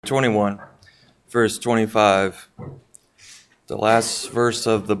21, verse 25, the last verse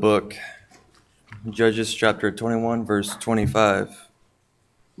of the book, Judges chapter 21, verse 25.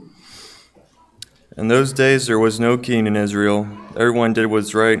 In those days there was no king in Israel. Everyone did what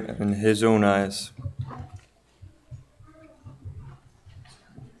was right in his own eyes.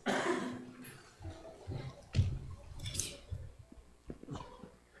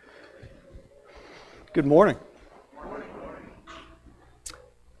 Good morning.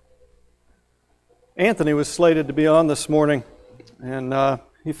 Anthony was slated to be on this morning, and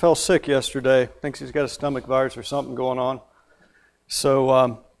he fell sick yesterday. Thinks he's got a stomach virus or something going on.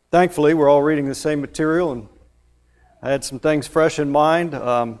 So thankfully, we're all reading the same material, and I had some things fresh in mind,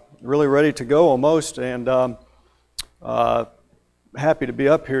 really ready to go almost, and happy to be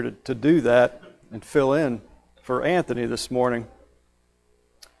up here to do that and fill in for Anthony this morning.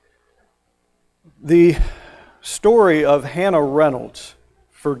 The story of Hannah Reynolds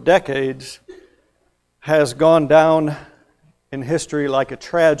for decades has gone down in history like a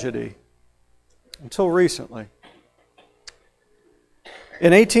tragedy until recently.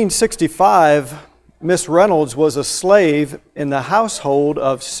 In 1865, Miss Reynolds was a slave in the household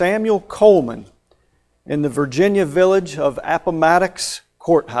of Samuel Coleman in the Virginia village of Appomattox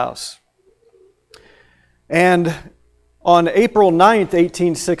Courthouse. And on April 9th,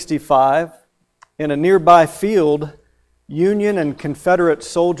 1865, in a nearby field, Union and Confederate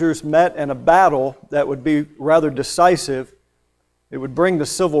soldiers met in a battle that would be rather decisive. It would bring the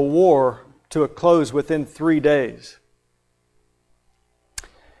Civil War to a close within 3 days.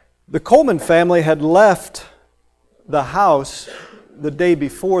 The Coleman family had left the house the day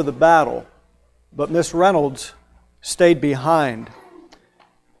before the battle, but Miss Reynolds stayed behind.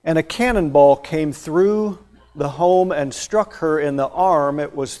 And a cannonball came through the home and struck her in the arm.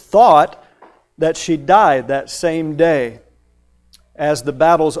 It was thought that she died that same day as the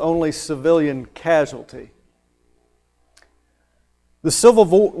battle's only civilian casualty. The Civil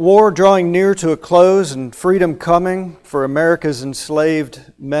War drawing near to a close and freedom coming for America's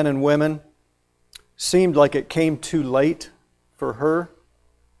enslaved men and women seemed like it came too late for her,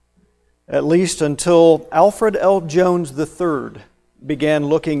 at least until Alfred L. Jones III began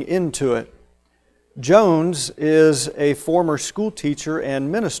looking into it. Jones is a former school teacher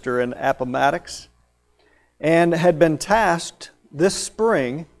and minister in Appomattox and had been tasked this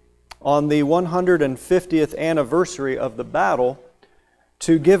spring on the 150th anniversary of the battle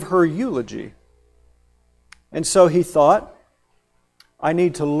to give her eulogy. And so he thought, I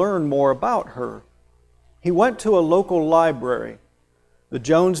need to learn more about her. He went to a local library, the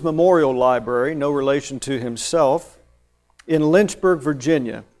Jones Memorial Library, no relation to himself, in Lynchburg,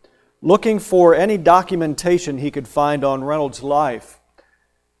 Virginia, looking for any documentation he could find on Reynolds' life.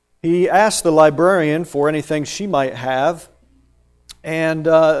 He asked the librarian for anything she might have, and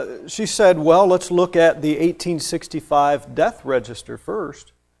she said, well, let's look at the 1865 death register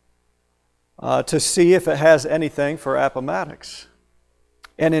first to see if it has anything for Appomattox.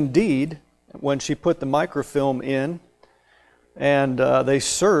 And indeed, when she put the microfilm in and they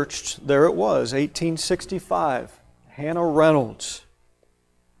searched, there it was, 1865, Hannah Reynolds.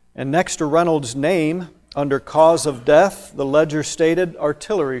 And next to Reynolds' name, under cause of death, the ledger stated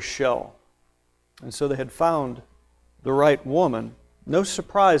artillery shell. And so they had found the right woman. No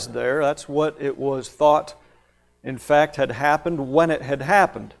surprise there. That's what it was thought, in fact, had happened when it had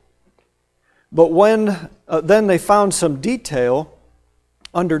happened. But when then they found some detail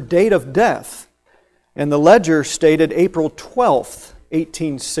under date of death, and the ledger stated April 12th,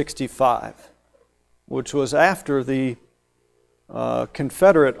 1865, which was after the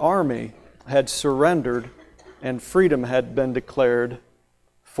Confederate Army had surrendered and freedom had been declared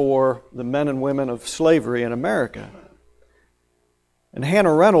for the men and women of slavery in America. And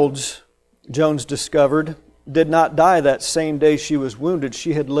Hannah Reynolds, Jones discovered, did not die that same day she was wounded.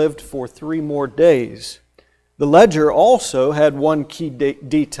 She had lived for 3 more days. The ledger also had one key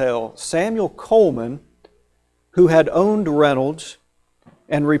detail. Samuel Coleman, who had owned Reynolds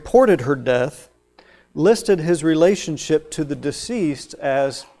and reported her death, listed his relationship to the deceased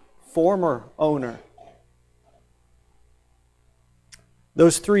as former owner.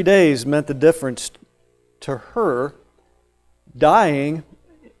 Those 3 days meant the difference to her, dying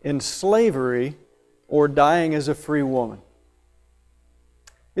in slavery or dying as a free woman.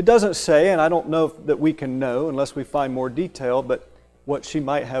 It doesn't say, and I don't know that we can know unless we find more detail, but what she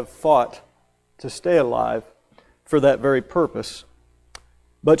might have fought to stay alive for that very purpose.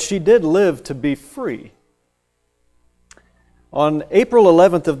 But she did live to be free. On April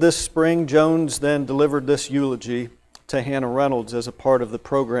 11th of this spring, Jones then delivered this eulogy to Hannah Reynolds as a part of the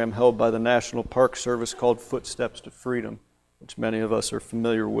program held by the National Park Service called Footsteps to Freedom. which many of us are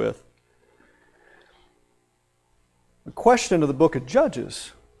familiar with. The question of the book of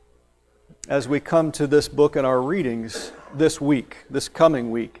Judges, as we come to this book in our readings this week, this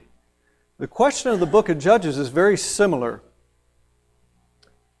coming week, the question of the book of Judges is very similar.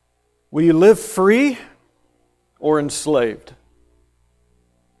 Will you live free or enslaved?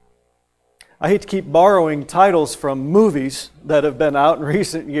 I hate to keep borrowing titles from movies that have been out in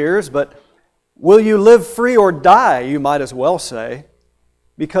recent years, but will you live free or die, you might as well say,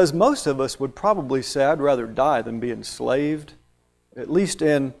 because most of us would probably say, I'd rather die than be enslaved, at least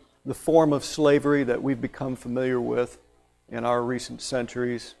in the form of slavery that we've become familiar with in our recent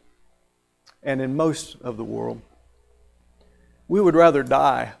centuries and in most of the world. We would rather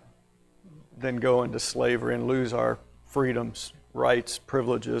die than go into slavery and lose our freedoms, rights,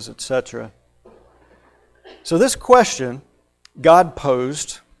 privileges, etc. So this question God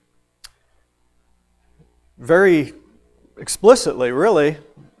posed very explicitly, really,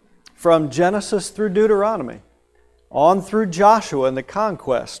 from Genesis through Deuteronomy, on through Joshua and the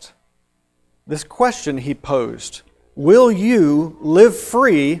conquest. This question He posed: will you live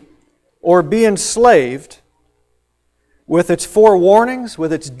free or be enslaved? With its forewarnings,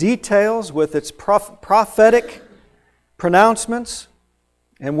 with its details, with its prophetic pronouncements,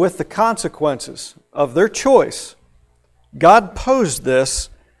 and with the consequences of their choice, God posed this,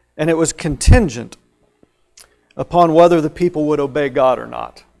 and it was contingent upon whether the people would obey God or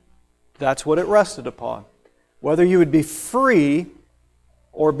not. That's what it rested upon. Whether you would be free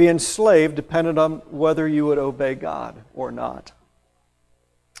or be enslaved depended on whether you would obey God or not.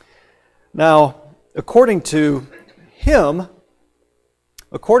 Now, according to Him,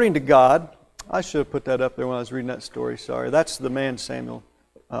 according to God, I should have put that up there when I was reading that story, sorry. That's the man Samuel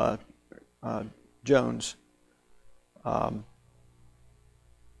Jones.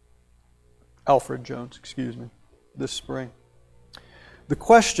 Alfred Jones, excuse me, this spring. The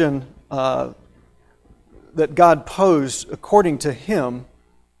question that God posed, according to Him,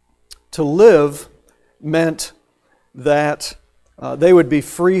 to live meant that they would be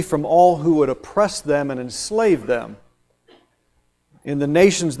free from all who would oppress them and enslave them in the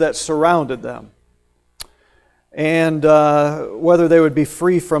nations that surrounded them, and whether they would be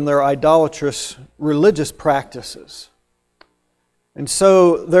free from their idolatrous religious practices. And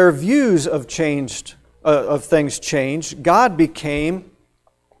so their views of things changed. God became,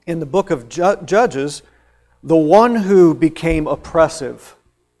 in the book of Judges, the one who became oppressive,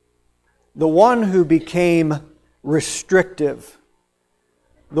 the one who became restrictive,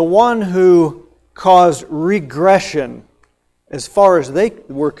 the one who caused regression as far as they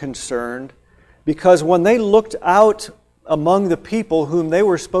were concerned, because when they looked out among the people whom they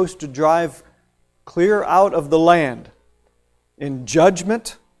were supposed to drive clear out of the land in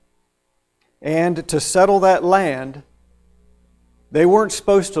judgment and to settle that land, they weren't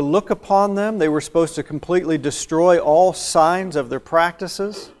supposed to look upon them. They were supposed to completely destroy all signs of their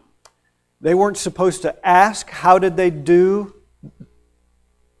practices. They weren't supposed to ask, how did they do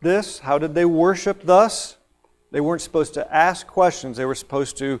this? How did they worship thus? They weren't supposed to ask questions. They were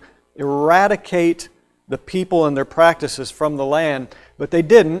supposed to eradicate the people and their practices from the land, but they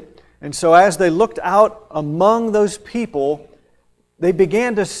didn't. And so as they looked out among those people, they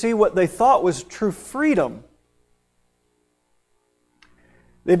began to see what they thought was true freedom.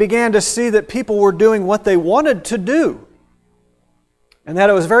 They began to see that people were doing what they wanted to do, and that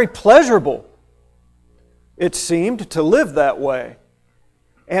it was very pleasurable, it seemed, to live that way.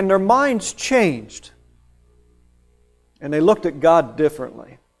 And their minds changed. And they looked at God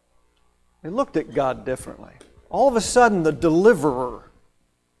differently. They looked at God differently. All of a sudden, the deliverer,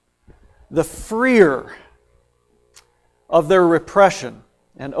 the freer of their repression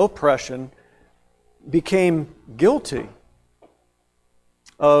and oppression, became guilty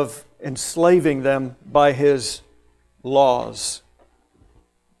of enslaving them by His laws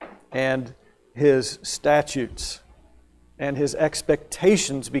and His statutes, and His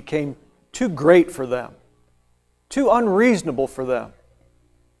expectations became too great for them, too unreasonable for them,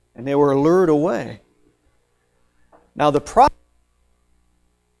 and they were lured away. Now the problem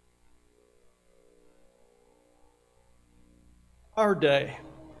our day,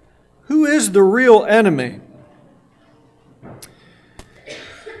 who is the real enemy?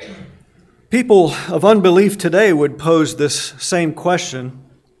 People of unbelief today would pose this same question,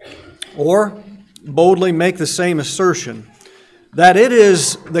 or boldly make the same assertion, that it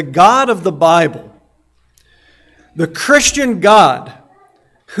is the God of the Bible, the Christian God,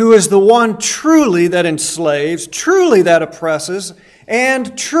 who is the one truly that enslaves, truly that oppresses,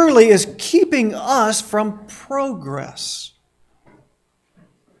 and truly is keeping us from progress.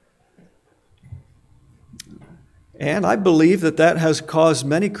 And I believe that that has caused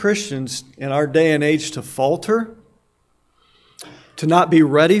many Christians in our day and age to falter, to not be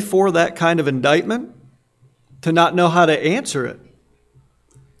ready for that kind of indictment, to not know how to answer it,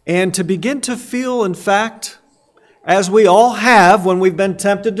 and to begin to feel, in fact, as we all have when we've been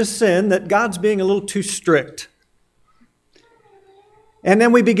tempted to sin, that God's being a little too strict. And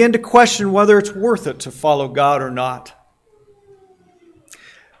then we begin to question whether it's worth it to follow God or not.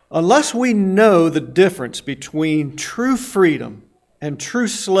 Unless we know the difference between true freedom and true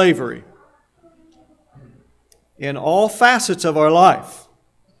slavery in all facets of our life,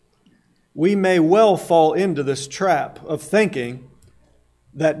 we may well fall into this trap of thinking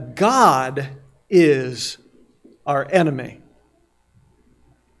that God is our enemy.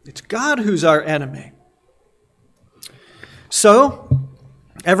 It's God who's our enemy. So,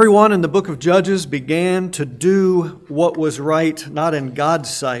 everyone in the book of Judges began to do what was right, not in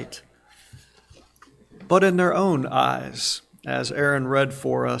God's sight, but in their own eyes, as Aaron read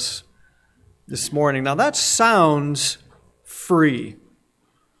for us this morning. Now that sounds free.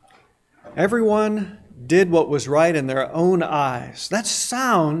 Everyone did what was right in their own eyes. That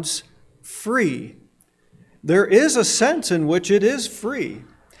sounds free. There is a sense in which it is free.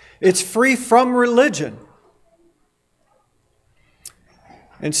 It's free from religion.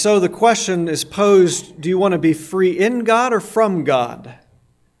 And so the question is posed, do you want to be free in God or from God?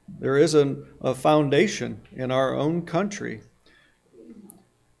 There is a foundation in our own country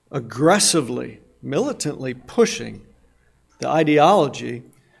aggressively, militantly pushing the ideology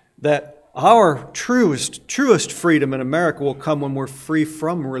that our truest freedom in America will come when we're free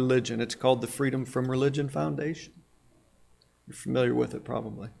from religion. It's called the Freedom from Religion Foundation. You're familiar with it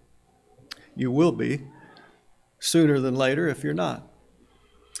probably. You will be sooner than later if you're not.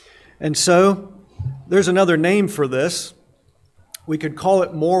 And so there's another name for this. We could call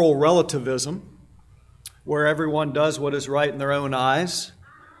it moral relativism, where everyone does what is right in their own eyes.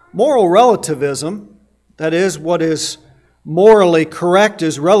 Moral relativism, that is, what is morally correct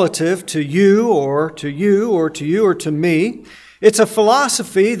is relative to you or to you or to you or to me. It's a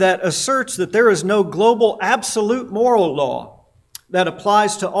philosophy that asserts that there is no global absolute moral law that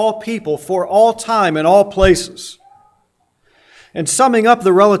applies to all people for all time and all places. And summing up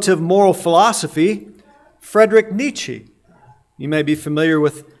the relative moral philosophy, Friedrich Nietzsche. You may be familiar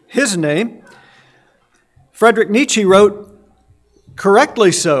with his name. Friedrich Nietzsche wrote,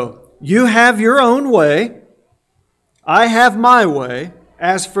 correctly so, "You have your own way, I have my way.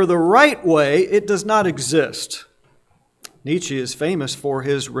 As for the right way, it does not exist." Nietzsche is famous for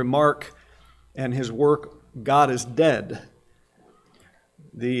his remark and his work, "God is Dead."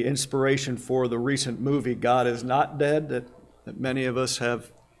 The inspiration for the recent movie, God is Not Dead, that many of us have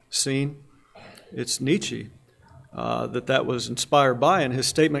seen. It's Nietzsche that was inspired by in his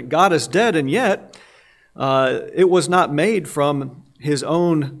statement, God is dead, and yet it was not made from his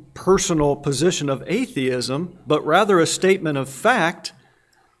own personal position of atheism, but rather a statement of fact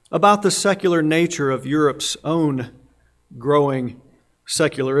about the secular nature of Europe's own growing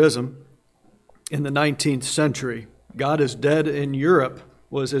secularism in the 19th century. God is dead in Europe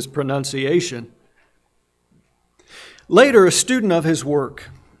was his pronunciation. Later, a student of his work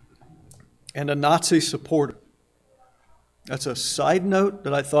and a Nazi supporter. That's a side note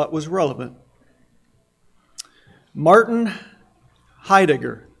that I thought was relevant. Martin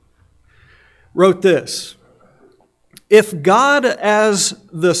Heidegger wrote this: "If God as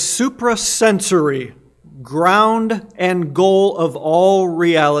the suprasensory ground and goal of all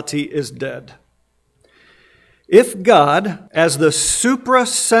reality is dead, if God, as the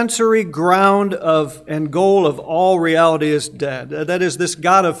suprasensory ground of and goal of all reality is dead," that is, this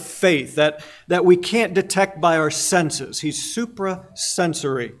God of faith that we can't detect by our senses, he's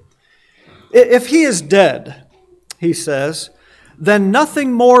suprasensory. If he is dead, he says, then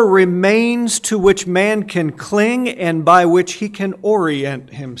nothing more remains to which man can cling and by which he can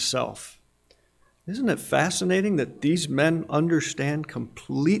orient himself. Isn't it fascinating that these men understand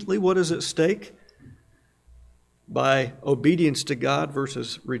completely what is at stake by obedience to God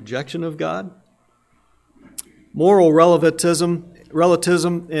versus rejection of God? Moral relativism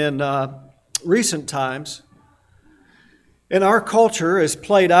in recent times in our culture is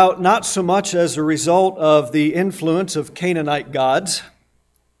played out not so much as a result of the influence of Canaanite gods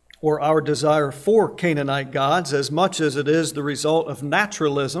or our desire for Canaanite gods, as much as it is the result of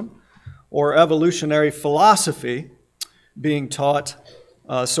naturalism or evolutionary philosophy being taught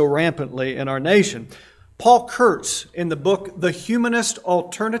so rampantly in our nation. Paul Kurtz, in the book The Humanist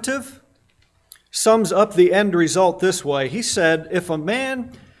Alternative, sums up the end result this way. He said, if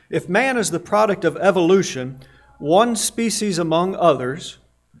man is the product of evolution, one species among others,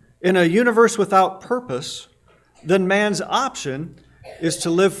 in a universe without purpose, then man's option is to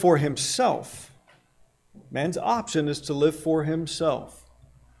live for himself. Man's option is to live for himself.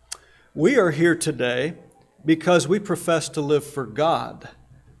 We are here today because we profess to live for God.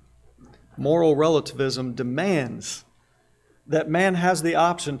 Moral relativism demands that man has the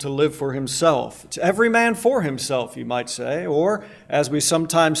option to live for himself. It's every man for himself, you might say, or as we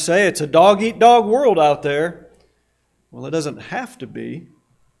sometimes say, it's a dog-eat-dog world out there. Well, it doesn't have to be,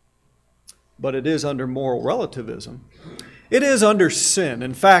 but it is under moral relativism. It is under sin.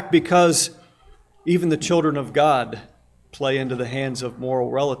 In fact, because even the children of God play into the hands of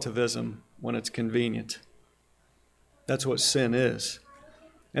moral relativism when it's convenient. That's what sin is.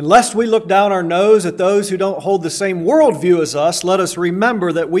 And lest we look down our nose at those who don't hold the same worldview as us, let us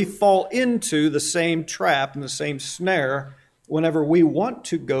remember that we fall into the same trap and the same snare whenever we want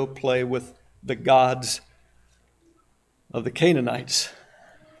to go play with the gods of the Canaanites,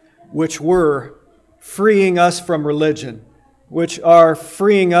 which were freeing us from religion, which are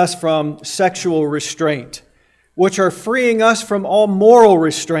freeing us from sexual restraint, which are freeing us from all moral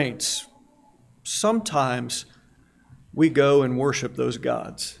restraints. Sometimes we go and worship those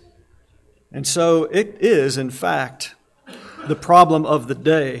gods. And so it is, in fact, the problem of the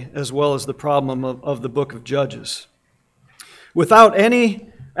day as well as the problem of the book of Judges. Without any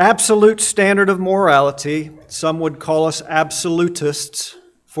absolute standard of morality, some would call us absolutists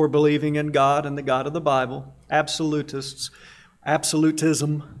for believing in God and the God of the Bible. Absolutists.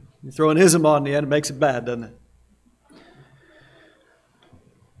 Absolutism. You throw an ism on the end, it makes it bad, doesn't it?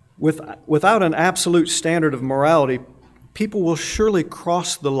 Without an absolute standard of morality, people will surely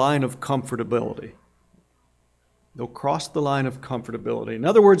cross the line of comfortability. They'll cross the line of comfortability. In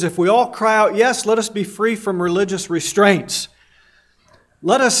other words, if we all cry out, yes, let us be free from religious restraints.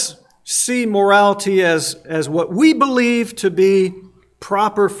 Let us see morality as what we believe to be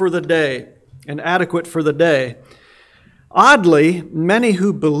proper for the day and adequate for the day. Oddly, many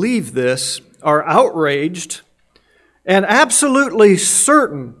who believe this are outraged and absolutely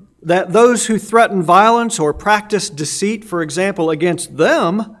certain that those who threaten violence or practice deceit, for example, against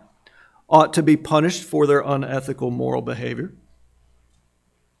them, ought to be punished for their unethical moral behavior.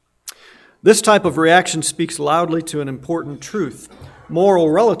 This type of reaction speaks loudly to an important truth. Moral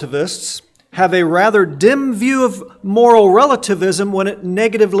relativists have a rather dim view of moral relativism when it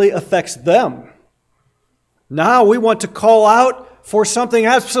negatively affects them. Now we want to call out for something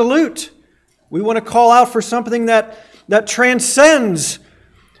absolute. We want to call out for something that transcends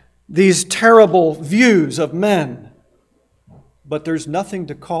these terrible views of men. But there's nothing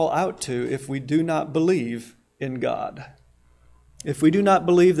to call out to if we do not believe in God. If we do not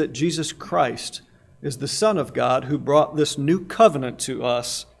believe that Jesus Christ is the Son of God who brought this new covenant to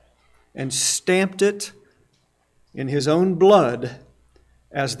us and stamped it in His own blood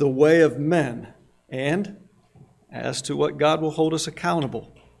as the way of men and as to what God will hold us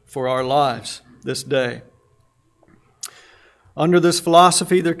accountable for our lives this day. Under this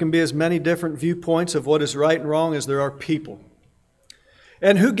philosophy, there can be as many different viewpoints of what is right and wrong as there are people.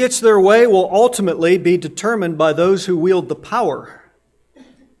 And who gets their way will ultimately be determined by those who wield the power.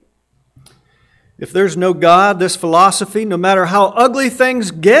 If there's no God, this philosophy, no matter how ugly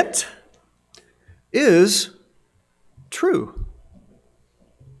things get, is true.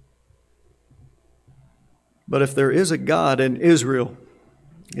 But if there is a God in Israel,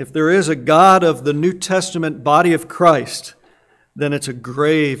 if there is a God of the New Testament body of Christ, then it's a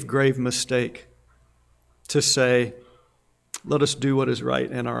grave, grave mistake to say, let us do what is right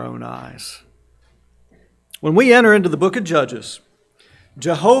in our own eyes. When we enter into the book of Judges,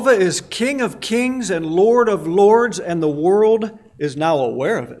 Jehovah is King of kings and Lord of lords, and the world is now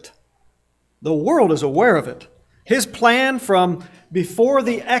aware of it. The world is aware of it. His plan from before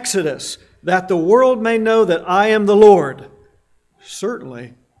the Exodus, that the world may know that I am the Lord,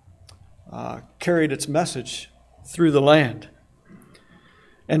 certainly carried its message through the land.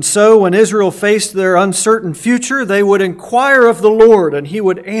 And so when Israel faced their uncertain future, they would inquire of the Lord, and He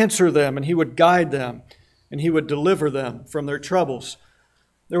would answer them, and He would guide them, and He would deliver them from their troubles.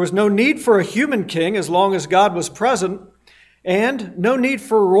 There was no need for a human king as long as God was present, and no need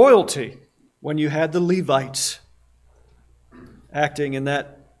for royalty when you had the Levites acting in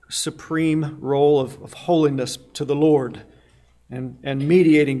that supreme role of holiness to the Lord and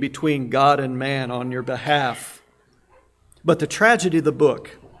mediating between God and man on your behalf. But the tragedy of the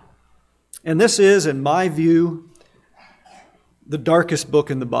book, and this is, in my view, the darkest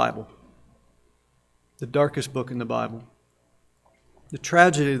book in the Bible. The darkest book in the Bible. The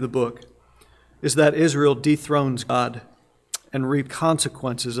tragedy of the book is that Israel dethrones God and reap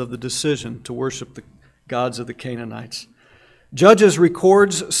consequences of the decision to worship the gods of the Canaanites. Judges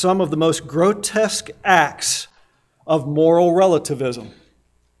records some of the most grotesque acts of moral relativism,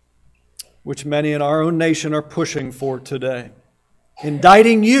 which many in our own nation are pushing for today,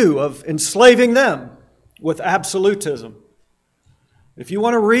 indicting you of enslaving them with absolutism. If you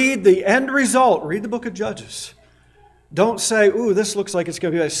want to read the end result, read the book of Judges. Don't say, ooh, this looks like it's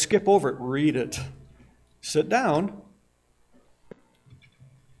going to be, skip over it. Read it. Sit down.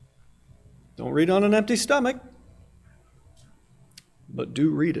 Don't read on an empty stomach, but do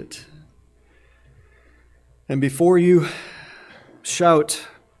read it. And before you shout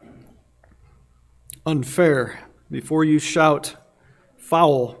unfair, before you shout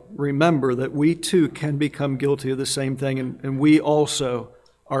foul, remember that we too can become guilty of the same thing, and we also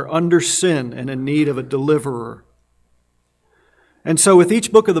are under sin and in need of a deliverer. And so with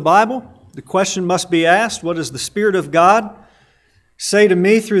each book of the Bible, the question must be asked, what does the Spirit of God say to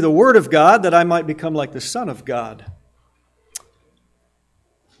me through the Word of God that I might become like the Son of God?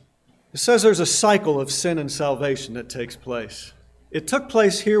 It says there's a cycle of sin and salvation that takes place. It took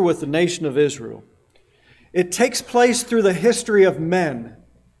place here with the nation of Israel. It takes place through the history of men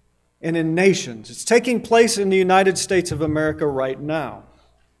and in nations. It's taking place in the United States of America right now.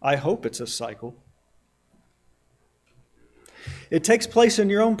 I hope it's a cycle. It takes place in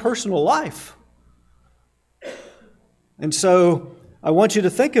your own personal life. And so I want you to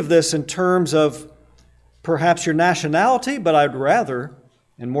think of this in terms of perhaps your nationality, but I'd rather,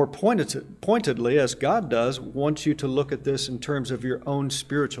 and more pointedly, as God does, want you to look at this in terms of your own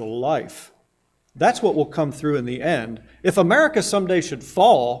spiritual life. That's what will come through in the end. If America someday should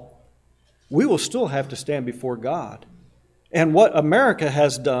fall, we will still have to stand before God. And what America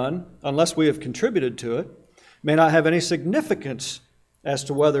has done, unless we have contributed to it, may not have any significance as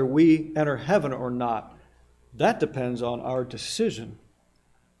to whether we enter heaven or not. That depends on our decision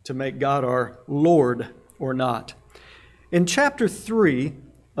to make God our Lord or not. In chapter 3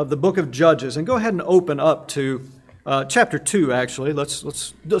 of the book of Judges, and go ahead and open up to chapter 2, actually.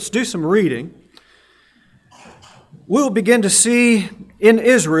 Let's do some reading. We'll begin to see in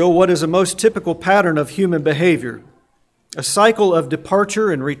Israel what is a most typical pattern of human behavior, a cycle of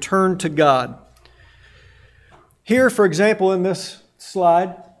departure and return to God. Here, for example, in this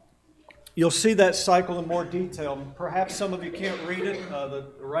slide, you'll see that cycle in more detail. Perhaps some of you can't read it. The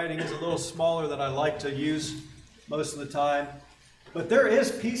writing is a little smaller than I like to use most of the time. But there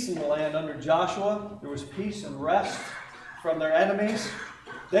is peace in the land under Joshua. There was peace and rest from their enemies.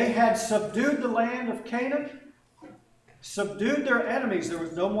 They had subdued the land of Canaan, subdued their enemies. There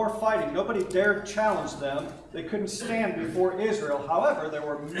was no more fighting. Nobody dared challenge them. They couldn't stand before Israel. However, there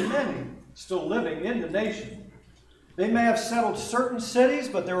were many still living in the nation. They may have settled certain cities,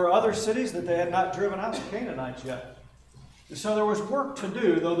 but there were other cities that they had not driven out the Canaanites yet. And so there was work to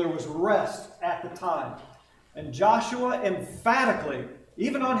do, though there was rest at the time. And Joshua emphatically,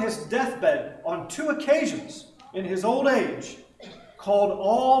 even on his deathbed, on 2 occasions in his old age, called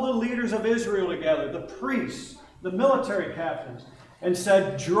all the leaders of Israel together, the priests, the military captains, and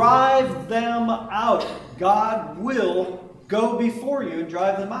said, drive them out. God will go before you and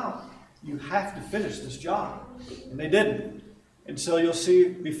drive them out. You have to finish this job. And they didn't. And so you'll see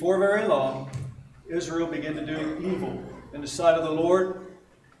before very long, Israel began to do evil in the sight of the Lord.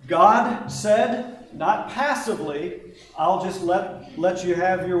 God said, not passively, I'll just let you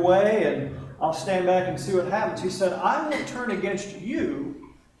have your way and I'll stand back and see what happens. He said, I will turn against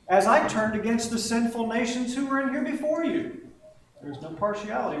you as I turned against the sinful nations who were in here before you. There's no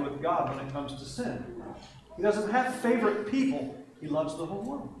partiality with God when it comes to sin. He doesn't have favorite people. He loves the whole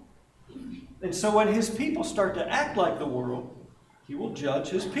world. And so when his people start to act like the world, he will judge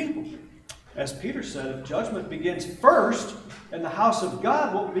his people. As Peter said, if judgment begins first in the house of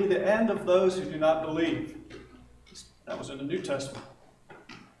God, what will be the end of those who do not believe? That was in the New Testament.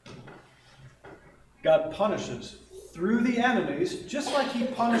 God punishes through the enemies, just like he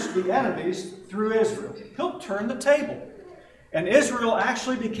punished the enemies through Israel. He'll turn the table. And Israel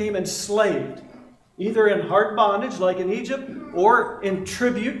actually became enslaved, either in hard bondage like in Egypt, or in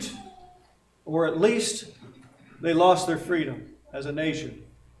tribute, or at least they lost their freedom as a nation.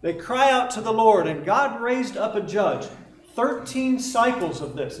 They cry out to the Lord, and God raised up a judge. 13 cycles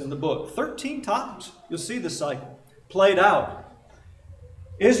of this in the book. 13 times. You'll see the cycle played out.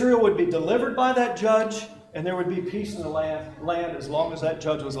 Israel would be delivered by that judge, and there would be peace in the land as long as that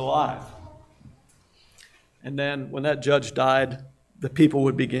judge was alive. And then when that judge died, the people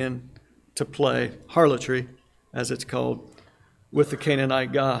would begin to play harlotry, as it's called, with the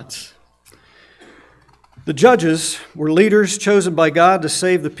Canaanite gods. The judges were leaders chosen by God to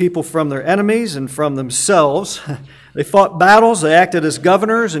save the people from their enemies and from themselves. They fought battles, they acted as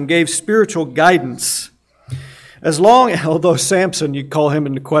governors, and gave spiritual guidance. Although Samson, you call him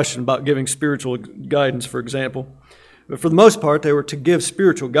into question about giving spiritual guidance, for example. But for the most part, they were to give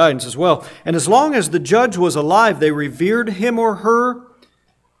spiritual guidance as well. And as long as the judge was alive, they revered him or her.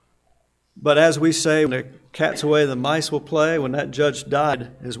 But as we say, when the cat's away, the mice will play. When that judge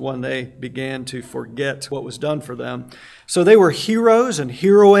died is when they began to forget what was done for them. So they were heroes and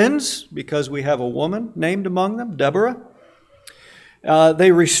heroines because we have a woman named among them, Deborah.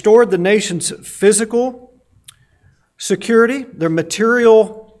 They restored the nation's physical security, their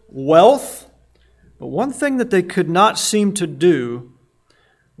material wealth. But one thing that they could not seem to do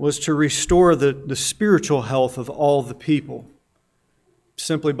was to restore the spiritual health of all the people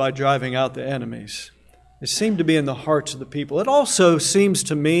simply by driving out the enemies. It seemed to be in the hearts of the people. It also seems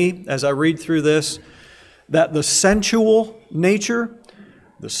to me, as I read through this, that the sensual nature,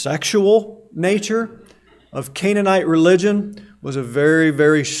 the sexual nature of Canaanite religion was a very,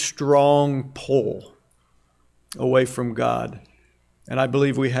 very strong pull away from God. And I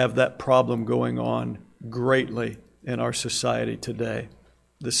believe we have that problem going on greatly in our society today.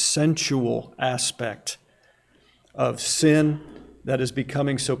 The sensual aspect of sin that is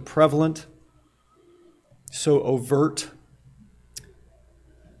becoming so prevalent, so overt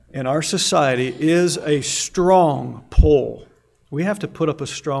in our society is a strong pull. We have to put up a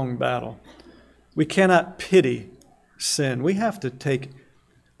strong battle. We cannot pity sin. We have to take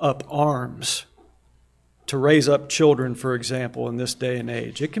up arms to raise up children, for example, in this day and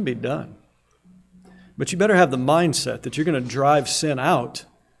age. It can be done. But you better have the mindset that you're going to drive sin out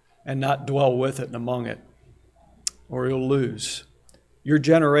and not dwell with it and among it, or you'll lose your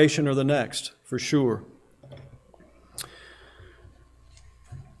generation or the next, for sure.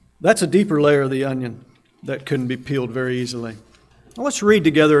 That's a deeper layer of the onion that couldn't be peeled very easily. Now let's read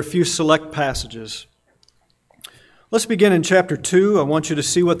together a few select passages. Let's begin in chapter 2. I want you to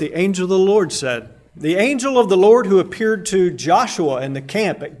see what the angel of the Lord said. The angel of the Lord who appeared to Joshua in the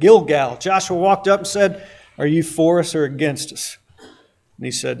camp at Gilgal. Joshua walked up and said, "Are you for us or against us?" And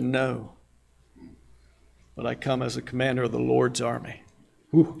he said, "No, but I come as a commander of the Lord's army."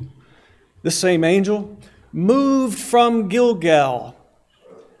 Whew. This same angel moved from Gilgal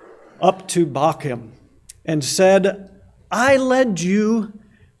up to Bochim and said, "I led you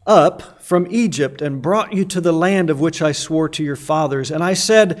up from Egypt and brought you to the land of which I swore to your fathers. And I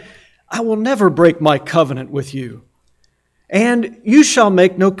said, I will never break my covenant with you. And you shall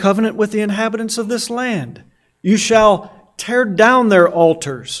make no covenant with the inhabitants of this land. You shall tear down their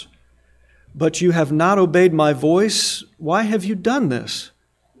altars. But you have not obeyed my voice. Why have you done this?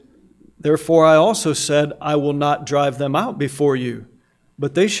 Therefore I also said, I will not drive them out before you.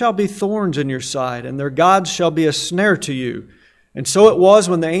 But they shall be thorns in your side, and their gods shall be a snare to you. And so it was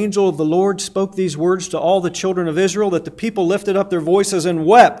when the angel of the Lord spoke these words to all the children of Israel that the people lifted up their voices and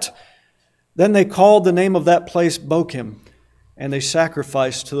wept. Then they called the name of that place Bochim, and they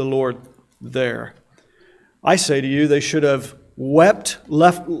sacrificed to the Lord there. I say to you, they should have wept,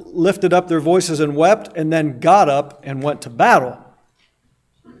 lifted up their voices and wept, and then got up and went to battle.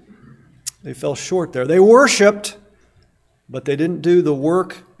 They fell short there. They worshiped, but they didn't do the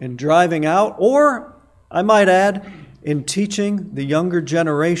work in driving out, or, I might add, in teaching the younger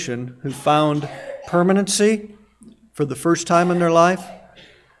generation who found permanency for the first time in their life,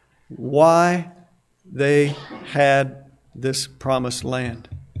 why they had this promised land.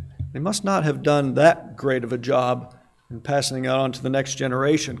 They must not have done that great of a job in passing it on to the next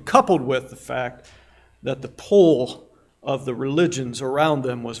generation, coupled with the fact that the pull of the religions around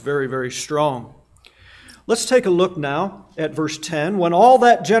them was very, very strong. Let's take a look now at verse 10. When all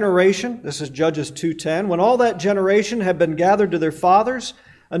that generation, this is Judges 2:10, when all that generation had been gathered to their fathers,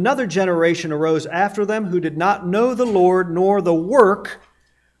 another generation arose after them who did not know the Lord nor the work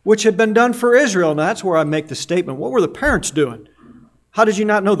which had been done for Israel. Now that's where I make the statement. What were the parents doing? How did you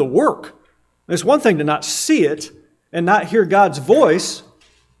not know the work? It's one thing to not see it and not hear God's voice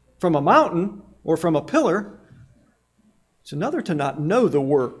from a mountain or from a pillar. It's another to not know the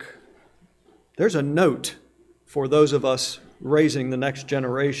work. There's a note for those of us raising the next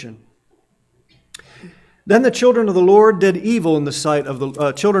generation. Then the children of the Lord did evil in the sight of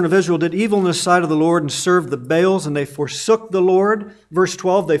the children of Israel did evil in the sight of the Lord and served the Baals, and they forsook the Lord. Verse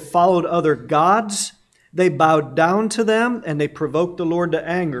 12, they followed other gods. They bowed down to them, and they provoked the Lord to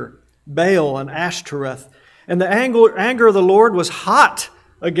anger, Baal and Ashtoreth. And the anger of the Lord was hot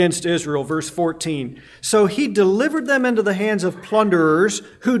against Israel, verse 14. So he delivered them into the hands of plunderers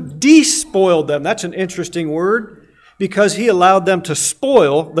who despoiled them. That's an interesting word, because he allowed them to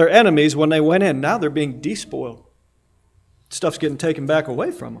spoil their enemies when they went in. Now they're being despoiled. Stuff's getting taken back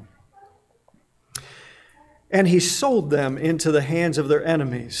away from them. And he sold them into the hands of their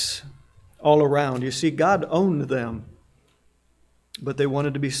enemies all around. You see, God owned them, but they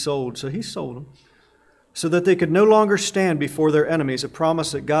wanted to be sold, so he sold them. so that they could no longer stand before their enemies, a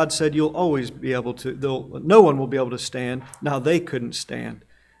promise that God said you'll always be able to, no one will be able to stand. Now they couldn't stand.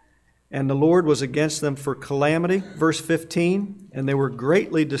 And the Lord was against them for calamity, verse 15, and they were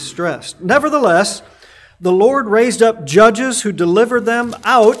greatly distressed. Nevertheless, the Lord raised up judges who delivered them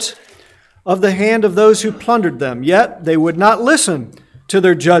out of the hand of those who plundered them. Yet they would not listen to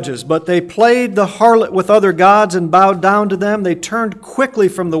their judges, but they played the harlot with other gods and bowed down to them. They turned quickly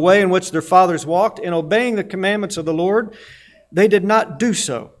from the way in which their fathers walked. In obeying the commandments of the Lord, they did not do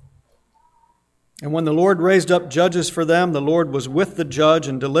so. And when the Lord raised up judges for them, the Lord was with the judge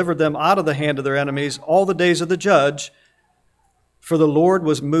and delivered them out of the hand of their enemies all the days of the judge, for the Lord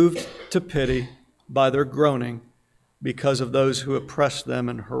was moved to pity by their groaning because of those who oppressed them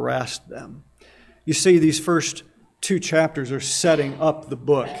and harassed them. You see, these first 2 chapters are setting up the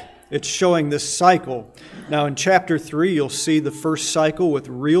book. It's showing this cycle. Now in chapter 3, you'll see the first cycle with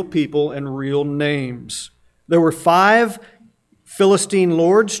real people and real names. There were 5 Philistine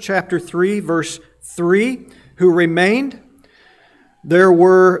lords, chapter 3, verse 3, who remained. There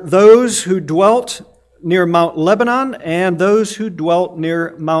were those who dwelt near Mount Lebanon and those who dwelt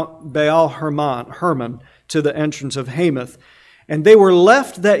near Mount Baal Hermon to the entrance of Hamath. And they were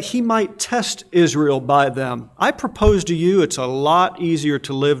left that he might test Israel by them. I propose to you it's a lot easier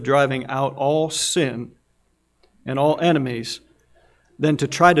to live driving out all sin and all enemies than to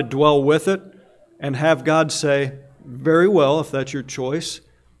try to dwell with it and have God say, very well, if that's your choice,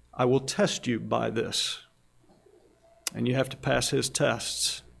 I will test you by this. And you have to pass his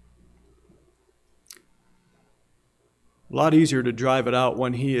tests. A lot easier to drive it out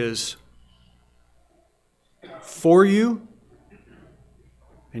when he is for you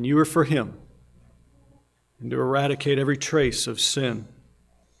and you are for him, and to eradicate every trace of sin.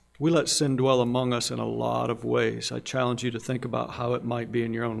 We let sin dwell among us in a lot of ways. I challenge you to think about how it might be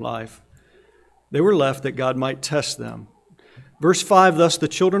in your own life. They were left that God might test them. Verse 5, thus the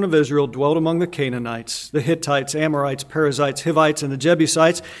children of Israel dwelt among the Canaanites, the Hittites, Amorites, Perizzites, Hivites, and the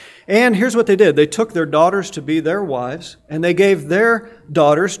Jebusites. And here's what they did. They took their daughters to be their wives, and they gave their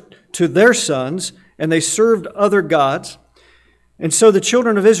daughters to their sons, and they served other gods. And so the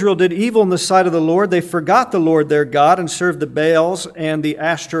children of Israel did evil in the sight of the Lord. They forgot the Lord their God and served the Baals and the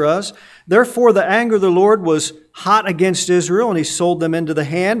Ashtoreths. Therefore the anger of the Lord was hot against Israel, and he sold them into the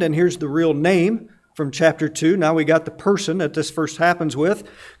hand. And here's the real name from chapter 2. Now we got the person that this first happens with.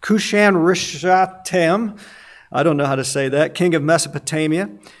 Cushan-Rishathaim, I don't know how to say that, king of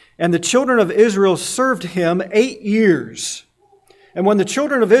Mesopotamia. And the children of Israel served him 8 years. And when the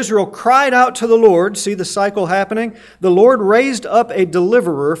children of Israel cried out to the Lord, see the cycle happening? The Lord raised up a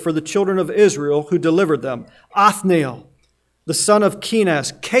deliverer for the children of Israel who delivered them. Othniel, the son of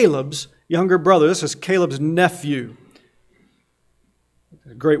Kenaz, Caleb's younger brother. This is Caleb's nephew.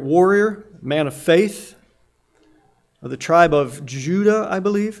 A great warrior, man of faith, of the tribe of Judah, I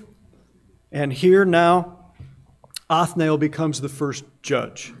believe. And here now, Othniel becomes the first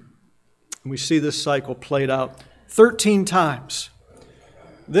judge. And we see this cycle played out 13 times.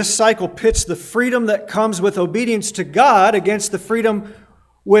 This cycle pits the freedom that comes with obedience to God against the freedom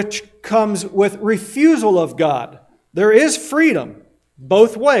which comes with refusal of God. There is freedom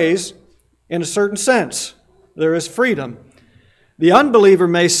both ways in a certain sense. There is freedom. The unbeliever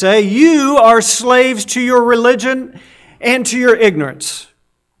may say, you are slaves to your religion and to your ignorance.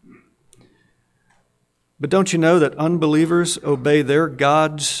 But don't you know that unbelievers obey their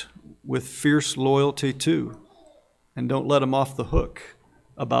gods with fierce loyalty too, and don't let them off the hook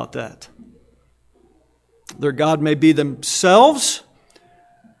about that? Their God may be themselves,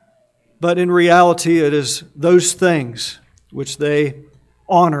 but in reality it is those things which they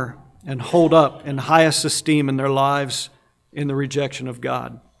honor and hold up in highest esteem in their lives in the rejection of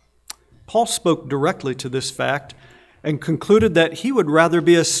God. Paul spoke directly to this fact and concluded that he would rather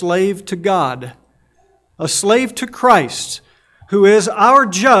be a slave to God, a slave to Christ, who is our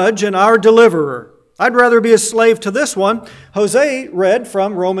judge and our deliverer. I'd rather be a slave to this one. Jose read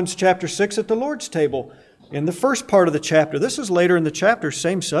from Romans chapter 6 at the Lord's table in the first part of the chapter. This is later in the chapter,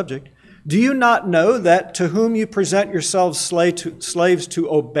 same subject. Do you not know that to whom you present yourselves slaves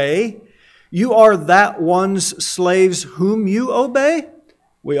to obey, you are that one's slaves whom you obey?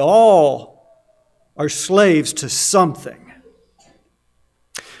 We all are slaves to something.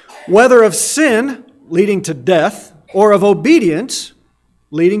 Whether of sin, leading to death, or of obedience,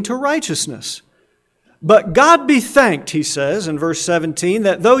 leading to righteousness. But God be thanked, he says in verse 17,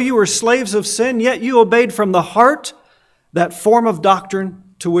 that though you were slaves of sin, yet you obeyed from the heart that form of doctrine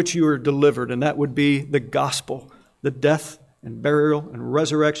to which you were delivered. And that would be the gospel, the death and burial and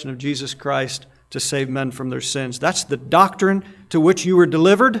resurrection of Jesus Christ to save men from their sins. That's the doctrine to which you were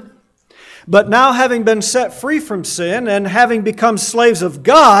delivered. But now having been set free from sin and having become slaves of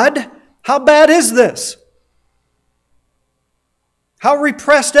God, how bad is this? How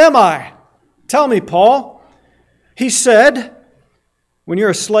repressed am I? Tell me, Paul. He said, when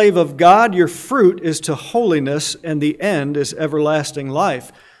you're a slave of God, your fruit is to holiness and the end is everlasting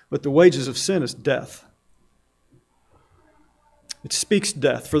life. But the wages of sin is death. It speaks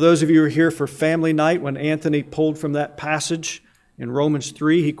death. For those of you who are here for family night, when Anthony pulled from that passage in Romans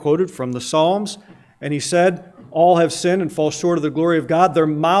 3, he quoted from the Psalms, and he said, all have sinned and fall short of the glory of God. Their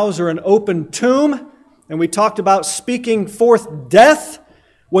mouths are an open tomb. And we talked about speaking forth death.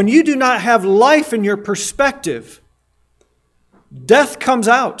 When you do not have life in your perspective, death comes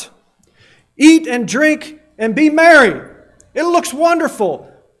out. Eat and drink and be merry. It looks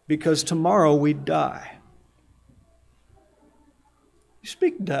wonderful because tomorrow we die. You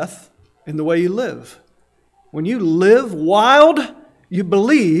speak death in the way you live. When you live wild, you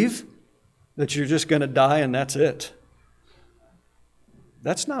believe that you're just going to die and that's it.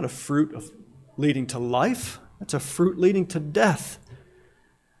 That's not a fruit of leading to life. That's a fruit leading to death.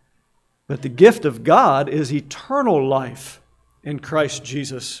 But the gift of God is eternal life in Christ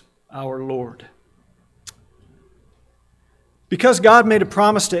Jesus our Lord. Because God made a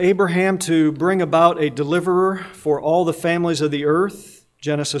promise to Abraham to bring about a deliverer for all the families of the earth,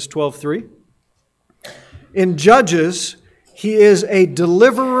 Genesis 12:3. In Judges, he is a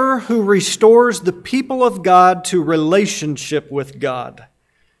deliverer who restores the people of God to relationship with God.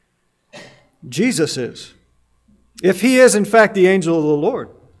 Jesus is, if he is in fact the angel of the Lord.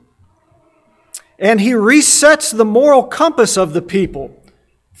 And he resets the moral compass of the people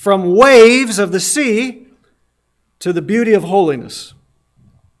from waves of the sea to the beauty of holiness.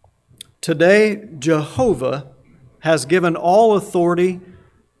 Today, Jehovah has given all authority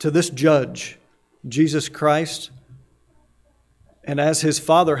to this judge, Jesus Christ. And as his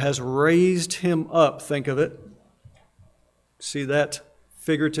Father has raised him up, think of it. See that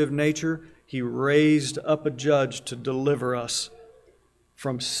figurative nature? He raised up a judge to deliver us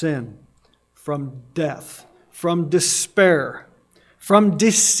from sin, from death, from despair, from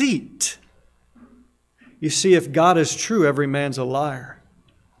deceit. You see, if God is true, every man's a liar.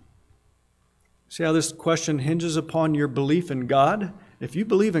 See how this question hinges upon your belief in God? If you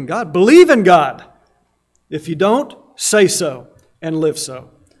believe in God, believe in God. If you don't, say so and live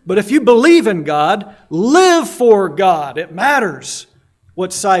so. But if you believe in God, live for God. It matters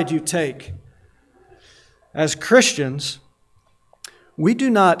what side you take. As Christians, we do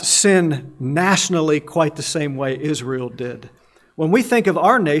not sin nationally quite the same way Israel did. When we think of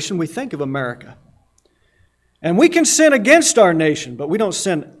our nation, we think of America. And we can sin against our nation, but we don't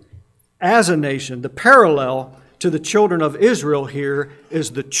sin as a nation. The parallel to the children of Israel here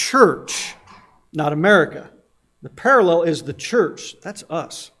is the church, not America. The parallel is the church. That's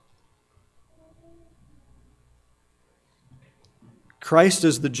us. Christ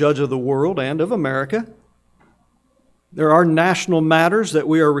is the judge of the world and of America. There are national matters that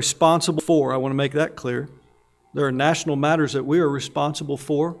we are responsible for. I want to make that clear. There are national matters that we are responsible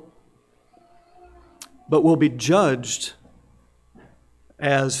for, but will be judged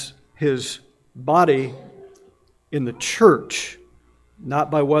as his body in the church, not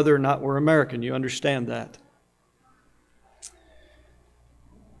by whether or not we're American. You understand that.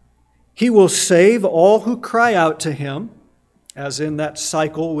 He will save all who cry out to him, as in that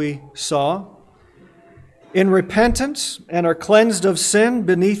cycle we saw, in repentance and are cleansed of sin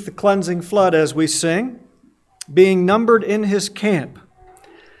beneath the cleansing flood, as we sing, being numbered in his camp.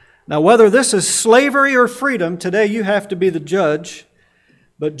 Now, whether this is slavery or freedom, today you have to be the judge.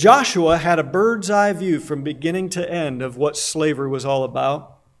 But Joshua had a bird's eye view from beginning to end of what slavery was all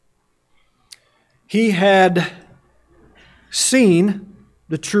about. He had seen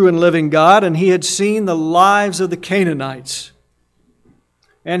the true and living God, and he had seen the lives of the Canaanites.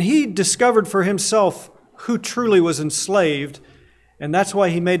 And he discovered for himself who truly was enslaved, and that's why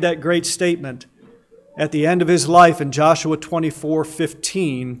he made that great statement at the end of his life in Joshua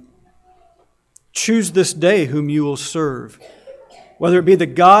 24:15. Choose this day whom you will serve, whether it be the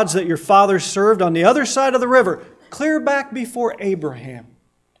gods that your fathers served on the other side of the river, clear back before Abraham,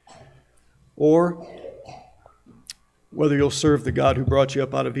 or whether you'll serve the God who brought you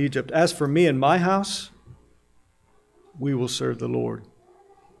up out of Egypt. As for me and my house, we will serve the Lord.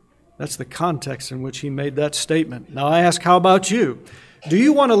 That's the context in which he made that statement. Now I ask, how about you? Do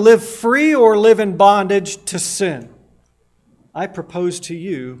you want to live free or live in bondage to sin? I propose to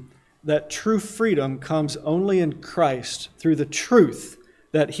you that true freedom comes only in Christ through the truth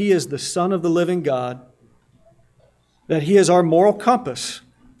that he is the Son of the living God, that he is our moral compass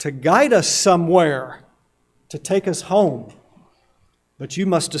to guide us somewhere, to take us home. But you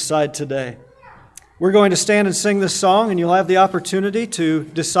must decide today. We're going to stand and sing this song, and you'll have the opportunity to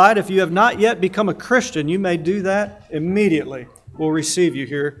decide. If you have not yet become a Christian, you may do that immediately. We'll receive you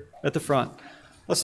here at the front.